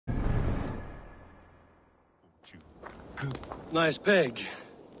you. Good. Nice pig.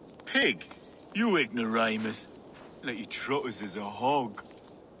 Pig? You ignoramus. Lady Trotters is a hog.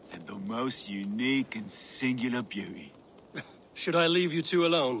 And the most unique and singular beauty. Should I leave you two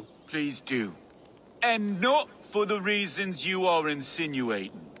alone? Please do. And not for the reasons you are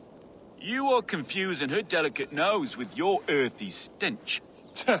insinuating. You are confusing her delicate nose with your earthy stench.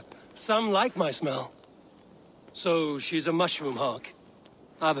 Some like my smell. So she's a mushroom hawk.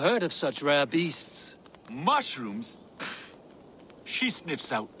 I've heard of such rare beasts. Mushrooms? Pfft. She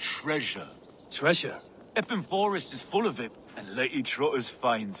sniffs out treasure. Treasure? Epping Forest is full of it, and Lady Trotters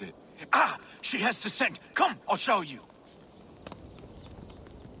finds it. Ah! She has the scent! Come, I'll show you!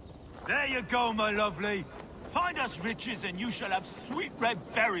 There you go, my lovely. Find us riches and you shall have sweet red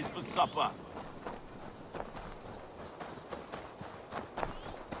berries for supper.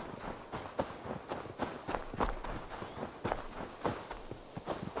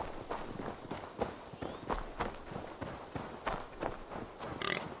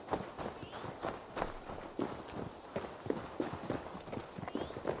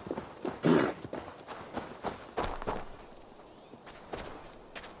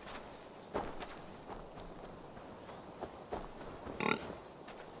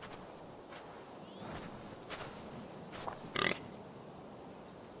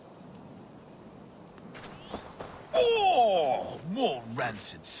 More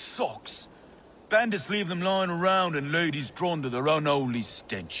rancid socks. Bandits leave them lying around and ladies drawn to their unholy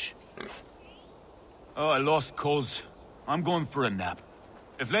stench. Oh, I lost cause. I'm going for a nap.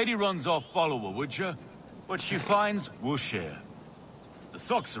 If Lady runs off, follow her, would you? What she finds, we'll share. The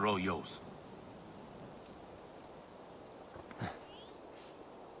socks are all yours.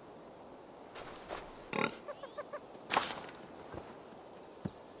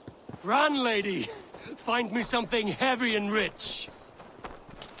 Run, lady! Find me something heavy and rich.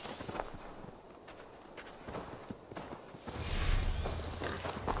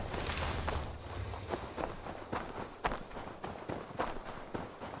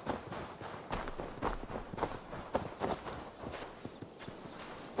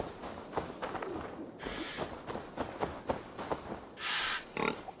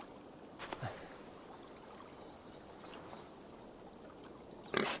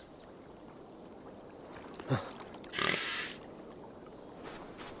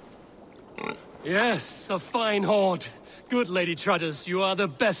 Yes, a fine horde. Good, Lady Trotters, you are the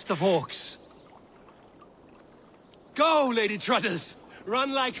best of hawks. Go, Lady Trotters!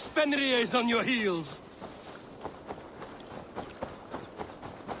 Run like Fenrir's on your heels!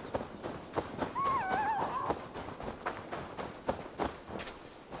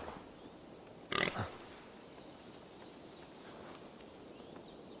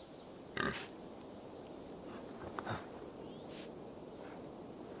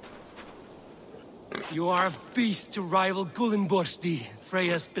 You are a beast to rival Gullinborsti,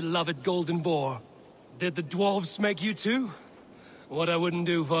 Freya's beloved golden boar. Did the dwarves make you too? What I wouldn't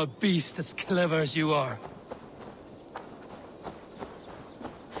do for a beast as clever as you are.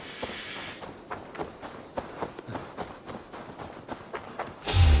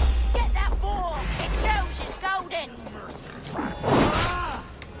 Get that boar! Its nose is golden!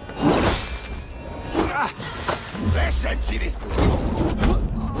 Let's empty this book.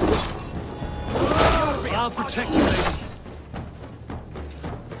 I'll protect you, lady.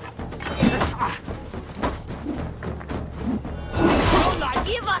 Hola,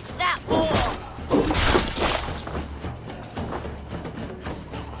 give us that boar!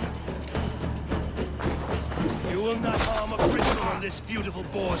 You will not harm a bristle on this beautiful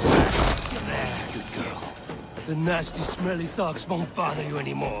boar's back. There, good girl. The nasty, smelly thugs won't bother you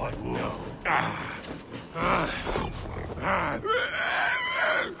anymore. No.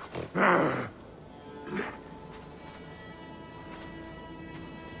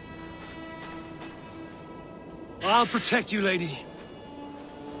 I'll protect you, lady.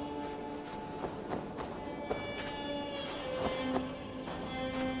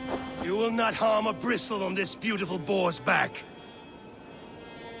 You will not harm a bristle on this beautiful boar's back.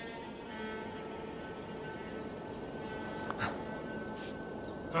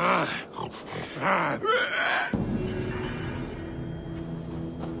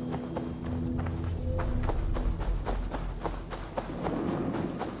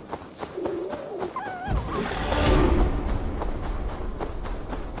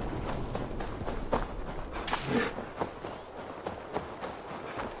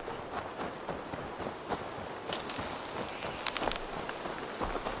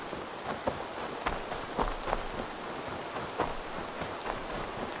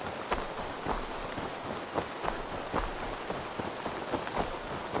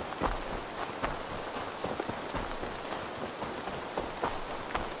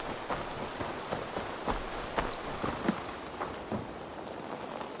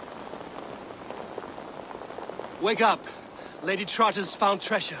 Wake up. Lady Trotters found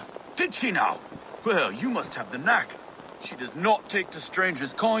treasure. Did she now? Well, you must have the knack. She does not take to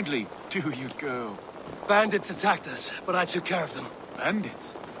strangers kindly, do you, girl? Bandits attacked us, but I took care of them.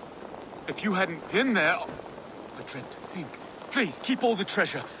 Bandits? If you hadn't been there... I dread to think. Please, keep all the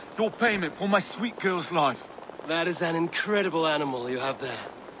treasure. Your payment for my sweet girl's life. That is an incredible animal you have there.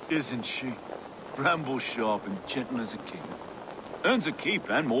 Isn't she? Bramble sharp and gentle as a king. Earns a keep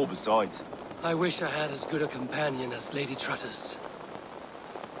and more besides. I wish I had as good a companion as Lady Trotters.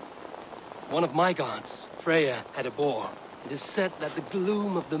 One of my guards, Freya, had a boar. It is said that the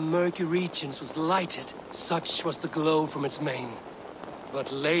gloom of the murky regions was lighted. Such was the glow from its mane.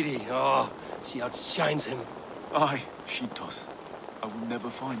 But Lady, she outshines him. Aye, she does. I will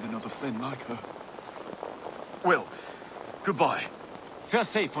never find another friend like her. Well, goodbye. Fare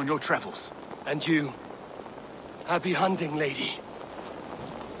safe on your travels. And you. Happy hunting, lady.